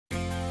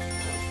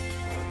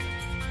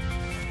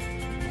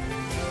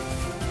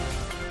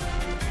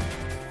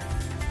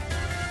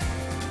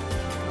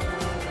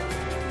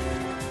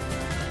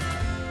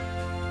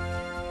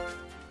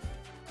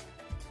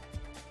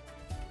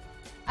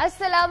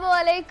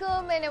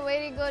अस्सलामुअलैकुम and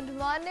very good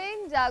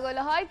morning. जागो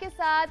लाहौर के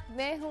साथ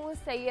मैं हूँ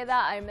सैयदा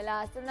अरमला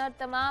हसन और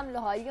तमाम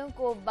लाहौरियों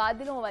को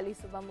बादलों वाली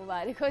सुबह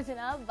मुबारक हो।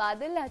 जनाब,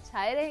 बादल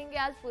छाए रहेंगे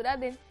आज पूरा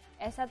दिन,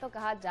 ऐसा तो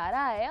कहा जा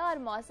रहा है, और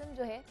मौसम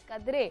जो है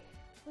कदरे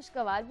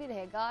खुशगवार भी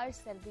रहेगा और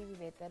सर्दी भी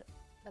बेहतर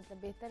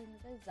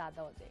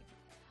ज़्यादा हो जाएगी।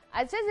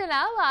 अच्छा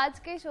जनाब, आज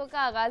के शो का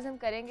आगाज़ हम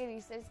करेंगे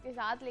रिसर्च के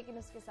साथ, लेकिन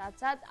उसके साथ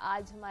साथ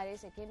आज हमारे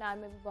सेकेंड आवर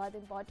में भी बहुत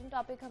इंपॉर्टेंट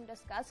टॉपिक हम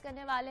डिस्कस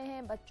करने वाले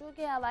हैं बच्चों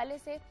के हवाले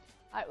से,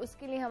 और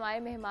उसके लिए हमारे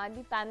मेहमान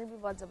भी, पैनल भी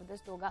बहुत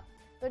ज़बरदस्त होगा।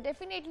 तो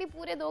डेफिनेटली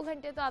पूरे 2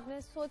 घंटे तो आपने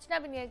सोचना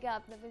भी नहीं है कि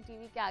आपने अपने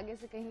टीवी के आगे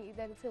से कहीं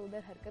इधर से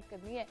उधर हरकत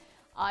करनी है,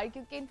 और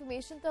क्योंकि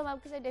इन्फॉर्मेशन तो हम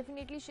आपके साथ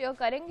डेफिनेटली शेयर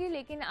करेंगे,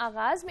 लेकिन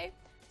आगाज़ में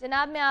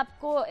जनाब मैं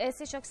आपको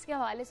ऐसे शख्स के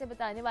हवाले से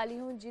बताने वाली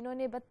हूँ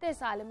जिन्होंने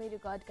 32 आलमी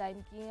रिकॉर्ड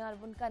कायम किए हैं, और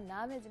उनका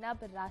नाम है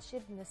जनाब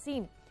राशिद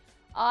नसीम।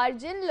 और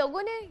जिन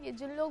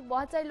लोग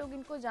बहुत सारे लोग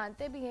इनको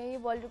जानते भी हैं, ये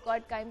वर्ल्ड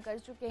रिकॉर्ड कायम कर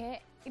चुके हैं,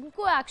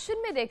 इनको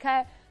एक्शन में देखा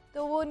है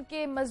तो वो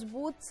उनके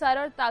मजबूत सर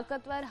और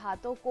ताकतवर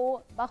हाथों को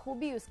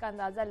बखूबी उसका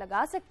अंदाज़ा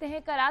लगा सकते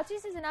हैं। कराची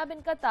से जनाब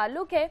इनका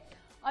ताल्लुक़ है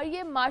और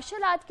ये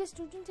मार्शल आर्ट के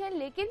स्टूडेंट हैं,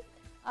 लेकिन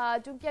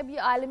चूँकि अब ये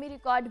आलमी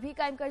रिकॉर्ड भी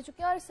कायम कर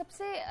चुके हैं। और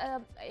सबसे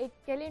एक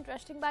के लिए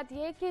इंटरेस्टिंग बात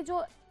यह है कि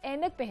जो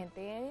ऐनक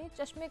पहनते हैं,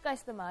 चश्मे का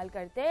इस्तेमाल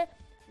करते हैं,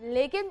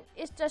 लेकिन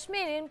इस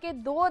चश्मे ने इनके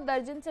 2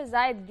 दर्जन से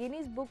ज़ायद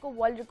Guinness book of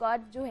world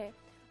record जो है,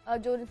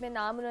 जो इसमें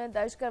नाम उन्होंने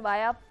दर्ज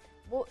करवाया,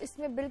 वो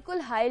इसमें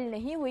बिल्कुल हाइल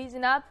नहीं हुई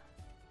जनाब।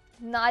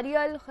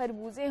 नारियल,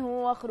 खरबूजे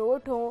हों,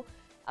 अखरोट हों,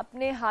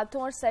 अपने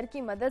हाथों और सर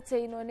की मदद से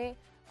इन्होंने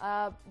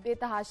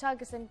बेतहाशा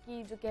किस्म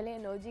की जो कह लें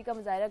एनर्जी का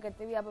मुजाहरा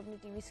करते हुए आप अपनी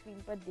टीवी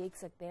स्क्रीन पर देख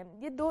सकते हैं।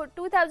 ये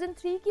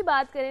 2003 की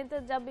बात करें तो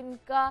जब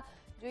इनका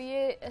जो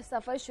ये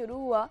सफ़र शुरू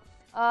हुआ,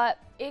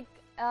 एक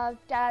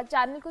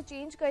चैनल को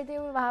चेंज करते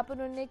हुए वहाँ पर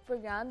उन्होंने एक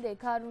प्रोग्राम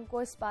देखा, और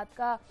उनको इस बात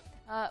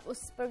का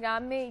उस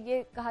प्रोग्राम में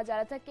ये कहा जा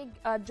रहा था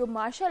कि जो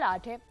मार्शल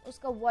आर्ट है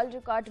उसका वर्ल्ड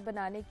रिकॉर्ड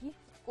बनाने की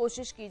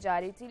कोशिश की जा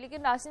रही थी।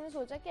 लेकिन राशिद ने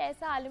सोचा कि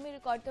ऐसा आलमी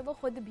रिकॉर्ड तो वो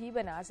खुद भी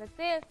बना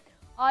सकते हैं,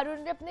 और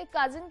उन्होंने अपने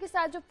कज़न के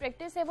साथ जो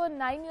प्रैक्टिस है वो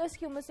 9 इयर्स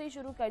की उम्र से ही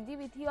शुरू कर दी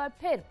हुई थी, और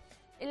फिर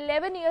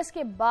 11 इयर्स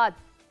के बाद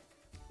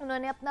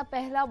उन्होंने अपना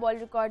पहला वर्ल्ड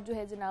रिकॉर्ड जो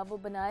है जनाब वो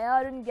बनाया।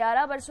 और उन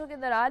 11 वर्षों के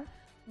दौरान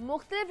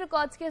मुख्तलिफ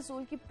रिकॉर्ड्स के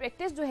असूल की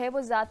प्रैक्टिस जो है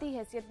वो ज़ाती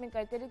हैसियत में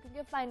करते रहे,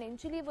 क्योंकि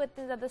फाइनेंशियली वो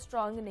इतने ज़्यादा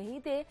स्ट्रॉन्ग नहीं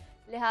थे,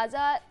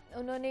 लिहाजा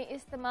उन्होंने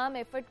इस तमाम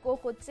एफर्ट को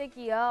खुद से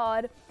किया।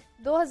 और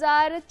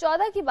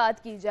 2014 की बात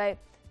की जाए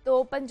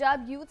तो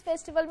पंजाब यूथ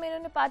फेस्टिवल में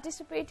इन्होंने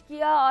पार्टिसिपेट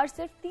किया, और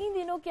सिर्फ 3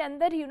 दिनों के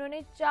अंदर ही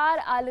उन्होंने 4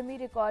 आलमी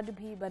रिकॉर्ड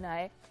भी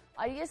बनाए,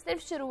 और ये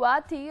सिर्फ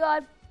शुरुआत थी।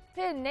 और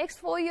फिर नेक्स्ट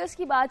 4 इयर्स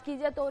की बात की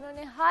जाए तो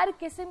उन्होंने हर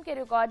किस्म के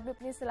रिकॉर्ड में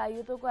अपनी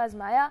सलाहियतों को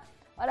आजमाया,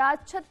 और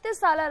आज 36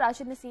 साल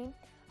राशिद नसीम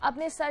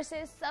अपने सर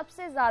से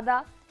सबसे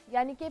ज़्यादा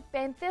यानी कि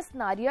 35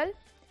 नारियल,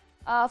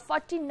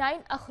 49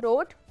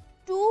 अखरोट,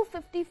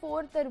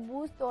 254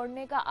 तरबूज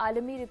तोड़ने का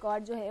आलमी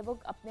रिकॉर्ड जो है वो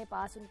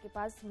उनके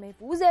पास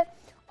महफूज है।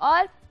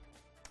 और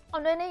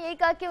उन्होंने ये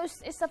कहा कि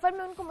इस सफ़र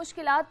में उनको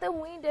मुश्किलात तो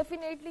हुई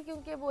डेफिनेटली,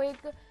 क्योंकि वो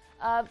एक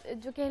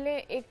जो कह लें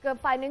एक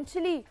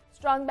फाइनेंशियली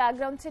स्ट्रॉन्ग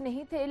बैकग्राउंड से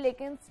नहीं थे,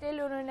 लेकिन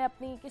स्टिल उन्होंने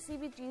अपनी किसी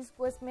भी चीज़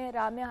को इसमें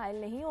राह में हायल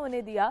नहीं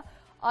होने दिया।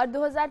 और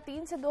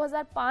 2003 से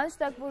 2005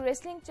 तक वो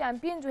रेसलिंग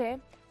चैम्पियन जो है,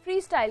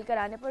 फ्री स्टाइल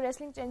कराने पर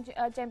रेसलिंग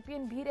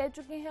चैम्पियन भी रह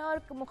चुके हैं,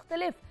 और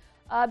मुख्तलिफ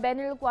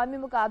बैनुल-अक़वामी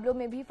मुकाबलों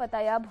में भी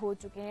फतहयाब हो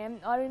चुके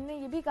हैं। और उन्होंने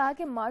ये भी कहा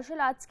कि मार्शल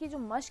आर्ट्स की जो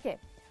मश्क है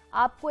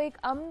आपको एक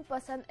अमन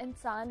पसंद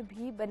इंसान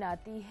भी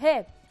बनाती है।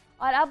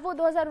 और अब वो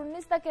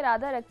 2019 तक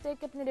इरादा रखते हैं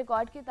कि अपने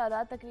रिकॉर्ड की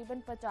तादाद तकरीबन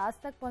 50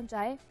 तक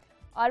पहुंचाएं,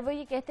 और वो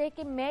ये कहते हैं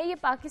कि मैं ये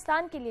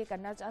पाकिस्तान के लिए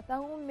करना चाहता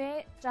हूँ।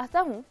 मैं चाहता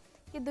हूँ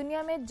कि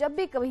दुनिया में जब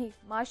भी कभी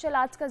मार्शल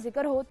आर्ट्स का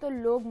जिक्र हो तो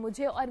लोग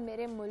मुझे और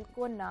मेरे मुल्क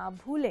को ना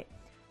भूलें।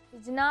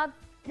 तो जनाब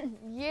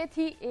ये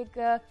थी एक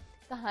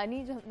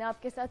कहानी जो हमने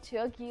आपके साथ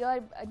शेयर की, और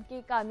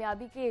उनकी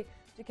कामयाबी के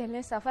जो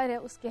कहने सफ़र है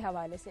उसके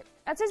हवाले से।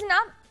 अच्छा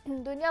जनाब,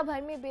 दुनिया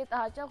भर में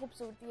बेतहाशा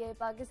खूबसूरती है।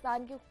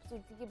 पाकिस्तान की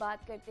खूबसूरती की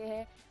बात करते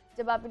हैं,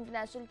 जब आप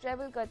इंटरनेशनल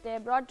ट्रैवल करते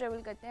हैं, ब्रॉड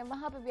ट्रैवल करते हैं,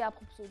 वहाँ पे भी आप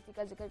खूबसूरती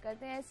का जिक्र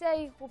करते हैं। ऐसे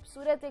ही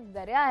खूबसूरत एक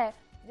दरिया है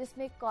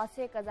जिसमें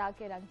कौसे कज़ा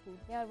के रंग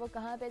फूटते हैं, और वो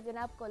कहाँ पे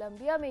जनाब,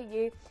 कोलंबिया में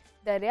ये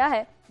दरिया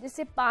है,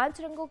 जिसे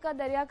 5 रंगों का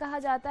दरिया कहा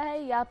जाता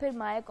है, या फिर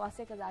माए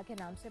कौसे कज़ा के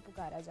नाम से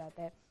पुकारा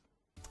जाता है।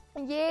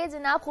 ये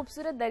जनाब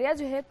खूबसूरत दरिया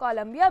जो है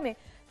कोलंबिया में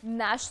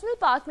नेशनल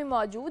पार्क में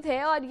मौजूद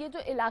है, और ये जो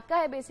इलाका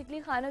है बेसिकली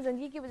खाना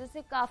जंगी की वजह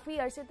से काफ़ी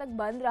अरसे तक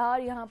बंद रहा,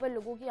 और यहाँ पर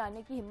लोगों की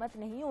आने की हिम्मत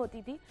नहीं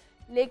होती थी,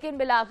 लेकिन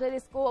बिलाखिर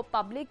इसको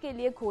पब्लिक के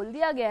लिए खोल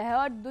दिया गया है,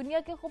 और दुनिया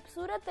के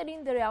खूबसूरत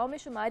तरीन दरियाओं में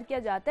शुमार किया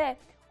जाता है।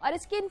 और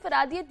इसकी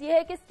इनफरादियत यह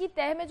है कि इसकी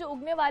तह में जो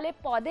उगने वाले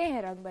पौधे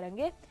हैं रंग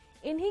बिरंगे,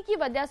 इन्हीं की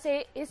वजह से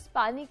इस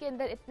पानी के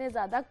अंदर इतने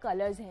ज़्यादा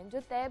कलर्स हैं। जो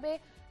तह में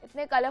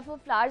इतने कलरफुल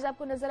फ्लावर्स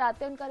आपको नज़र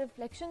आते हैं, उनका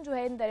रिफ्लेक्शन जो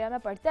है इन दरिया में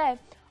पड़ता है,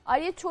 और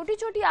ये छोटी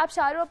छोटी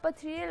आबशारों और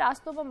पथरीले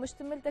रास्तों पर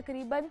मुश्तमिल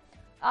तकरीबन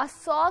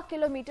 100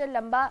 किलोमीटर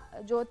लंबा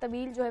जो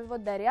तवील जो है वो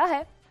दरिया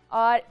है।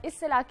 और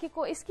इस इलाके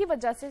को इसकी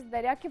वजह से, इस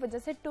दरिया की वजह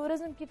से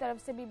टूरिज़्म की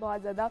तरफ से भी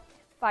बहुत ज़्यादा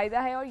फ़ायदा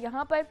है, और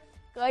यहाँ पर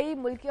कई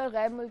मुल्की और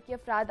गैर मुल्की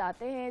अफराद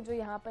आते हैं जो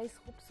यहाँ पर इस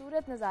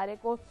खूबसूरत नज़ारे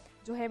को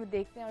जो है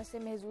देखते हैं और इससे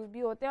महजूज भी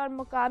होते हैं और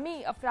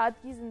मुकामी अफराद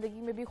की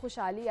ज़िंदगी में भी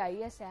खुशहाली आई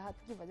है सेहत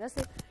की वजह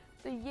से।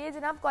 तो ये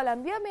जनाब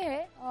कोलंबिया में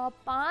है,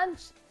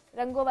 5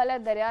 रंगों वाला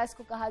दरिया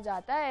इसको कहा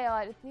जाता है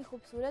और इतनी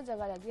खूबसूरत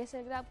जगह लगी है,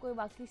 अगर आप कोई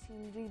बाकी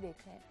सीनरी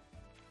देख रहे हैं।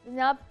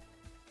 जनाब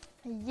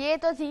ये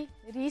तो थी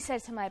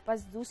रिसर्च हमारे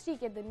पास दूसरी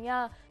के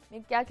दुनिया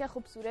में क्या क्या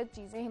खूबसूरत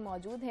चीज़ें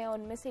मौजूद हैं,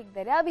 उनमें से एक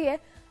दरिया भी है।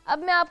 अब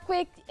मैं आपको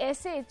एक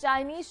ऐसे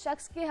चाइनीज़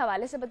शख्स के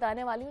हवाले से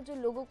बताने वाली हूँ जो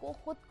लोगों को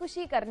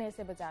ख़ुदकुशी करने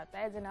से बचाता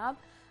है। जनाब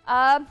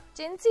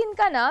चिनसी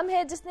इनका नाम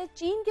है, जिसने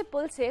चीन के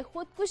पुल से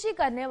ख़ुदकुशी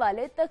करने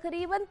वाले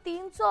तकरीबन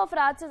 300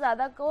 अफराद से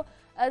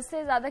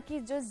ज़्यादा की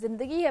जो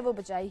ज़िंदगी है वो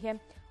बचाई है।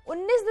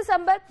 19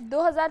 दिसंबर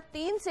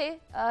 2003 से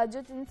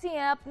जो चिनसी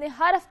हैं अपने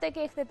हर हफ्ते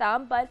के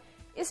इख्तिताम पर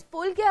इस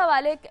पुल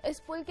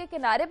के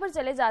किनारे पर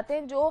चले जाते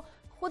हैं जो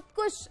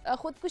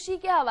खुदकुशी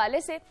के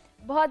हवाले से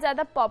बहुत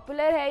ज़्यादा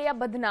पॉपुलर है या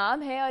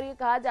बदनाम है। और ये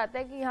कहा जाता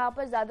है कि यहाँ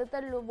पर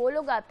ज़्यादातर वो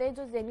लोग आते हैं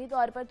जो ज़हनी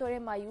तौर पर थोड़े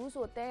मायूस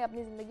होते हैं,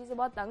 अपनी ज़िंदगी से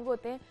बहुत तंग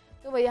होते हैं,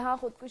 तो वो यहाँ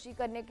खुदकुशी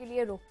करने के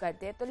लिए रुक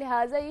करते हैं। तो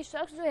लिहाजा ये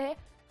शख्स जो है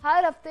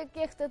हर हफ्ते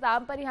के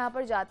इख्तिताम पर यहाँ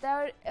पर जाता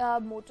है और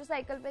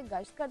मोटरसाइकिल पे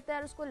गश्त करता है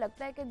और उसको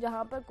लगता है कि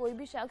जहाँ पर कोई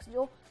भी शख्स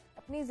जो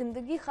अपनी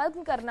ज़िंदगी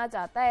ख़त्म करना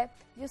चाहता है,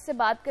 जिससे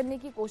बात करने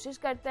की कोशिश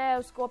करता है,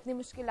 उसको अपनी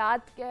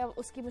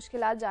उसकी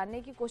मुश्किलात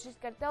जानने की कोशिश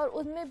करता है और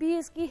उनमें भी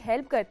इसकी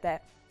हेल्प करता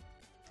है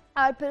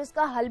और फिर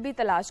उसका हल भी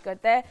तलाश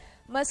करता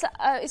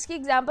है। इसकी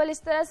एग्जांपल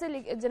इस तरह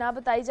से जनाब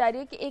बताई जा रही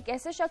है कि एक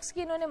ऐसे शख्स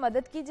की इन्होंने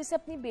मदद की जिसे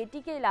अपनी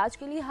बेटी के इलाज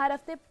के लिए हर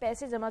हफ्ते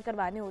पैसे जमा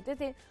करवाने होते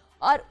थे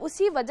और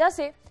उसी वजह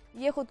से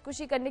ये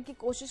खुदकुशी करने की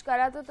कोशिश कर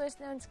रहा था। तो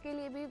इसने उसके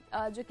लिए भी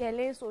जो कह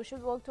लें सोशल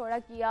वर्क थोड़ा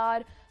किया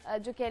और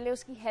जो कह लें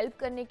उसकी हेल्प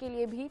करने के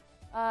लिए भी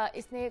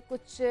इसने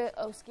कुछ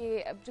उसके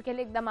जो कह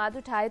लें इक़दाम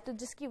उठाए, तो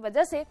जिसकी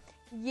वजह से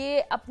ये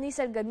अपनी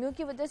सरगर्मियों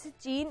की वजह से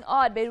चीन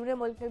और बैरून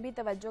मुल्क में भी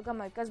तवज्जो का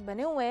मरकज़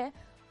बने हुए हैं।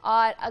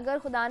 और अगर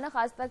खुदा न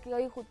खास्ता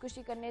कोई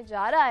खुदकुशी करने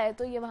जा रहा है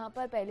तो ये वहाँ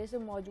पर पहले से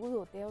मौजूद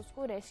होते हैं।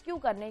 उसको रेस्क्यू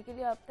करने के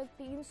लिए अब तक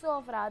 300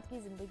 अफराद की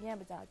ज़िंदगियाँ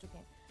बचा चुके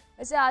हैं।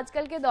 वैसे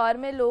आजकल के दौर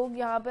में लोग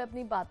यहाँ पे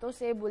अपनी बातों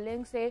से,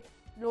 बुलिंग से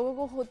लोगों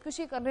को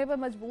खुदकुशी करने पर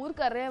मजबूर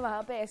कर रहे हैं।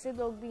 वहाँ पे ऐसे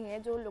लोग भी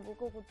हैं जो लोगों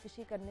को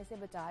खुदकुशी करने से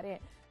बचा रहे हैं,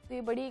 तो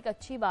ये बड़ी एक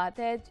अच्छी बात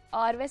है।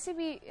 और वैसे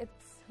भी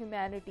इट्स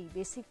ह्यूमैनिटी,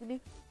 बेसिकली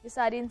ये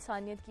सारी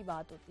इंसानियत की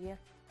बात होती है।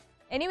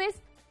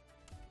 एनीवेज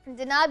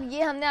जनाब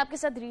ये हमने आपके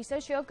साथ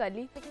रिसर्च शेयर कर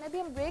ली, लेकिन अभी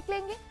हम ब्रेक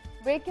लेंगे।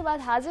 ब्रेक के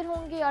बाद हाजिर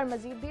होंगे और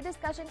मज़ीद भी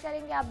डिस्कशन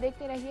करेंगे। आप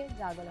देखते रहिए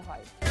जागो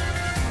लाहौर।